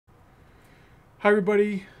Hi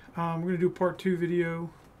everybody, we're going to do a part 2 video.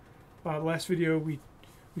 Last video we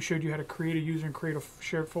showed you how to create a user and create a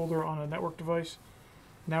shared folder on a network device.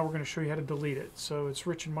 Now we're going to show you how to delete it. So it's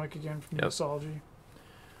Rich and Mike again from Nosology.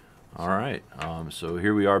 Alright, so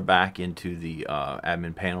here we are back into the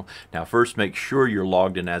admin panel. Now first make sure you're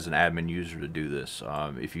logged in as an admin user to do this.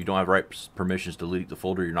 If you don't have right permissions to delete the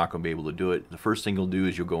folder, you're not going to be able to do it. The first thing you'll do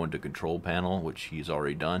is you'll go into control panel, which he's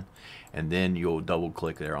already done, and then you'll double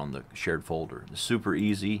click there on the shared folder. It's super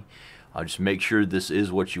easy. Just make sure this is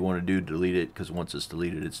what you want to do to delete it, because once it's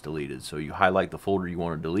deleted, it's deleted. So you highlight the folder you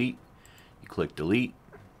want to delete, you click delete.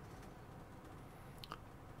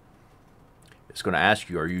 It's going to ask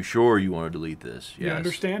you, are you sure you want to delete this? Yes. You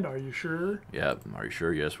understand? Are you sure? Yep. Are you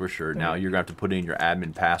sure? Yes, we're sure. Now you're going to have to put in your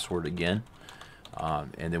admin password again.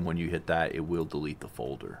 And then when you hit that, it will delete the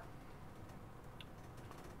folder.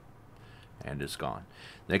 And it's gone.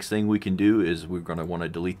 Next thing we can do is we're going to want to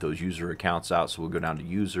delete those user accounts out. So we'll go down to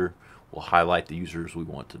user. We'll highlight the users we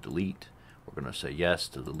want to delete. We're going to say yes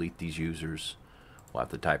to delete these users. We'll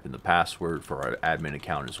have to type in the password for our admin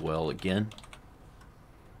account as well again.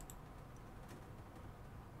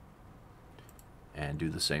 And do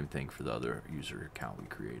the same thing for the other user account we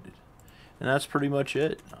created. And that's pretty much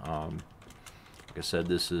it. Like I said,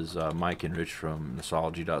 this is Mike and Rich from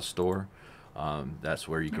Nosology.store. That's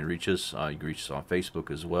where you can reach us. You can reach us on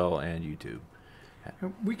Facebook as well and YouTube.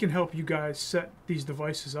 We can help you guys set these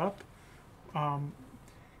devices up. When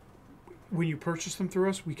you purchase them through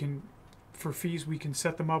us, we can, for fees, we can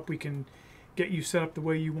set them up. We can get you set up the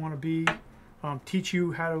way you want to be, teach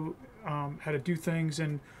you how to do things,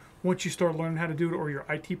 and once you start learning how to do it, or your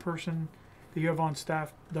IT person that you have on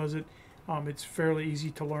staff does it, it's fairly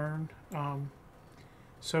easy to learn. And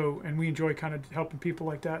we enjoy kind of helping people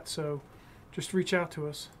like that. So just reach out to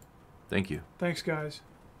us. Thank you. Thanks, guys.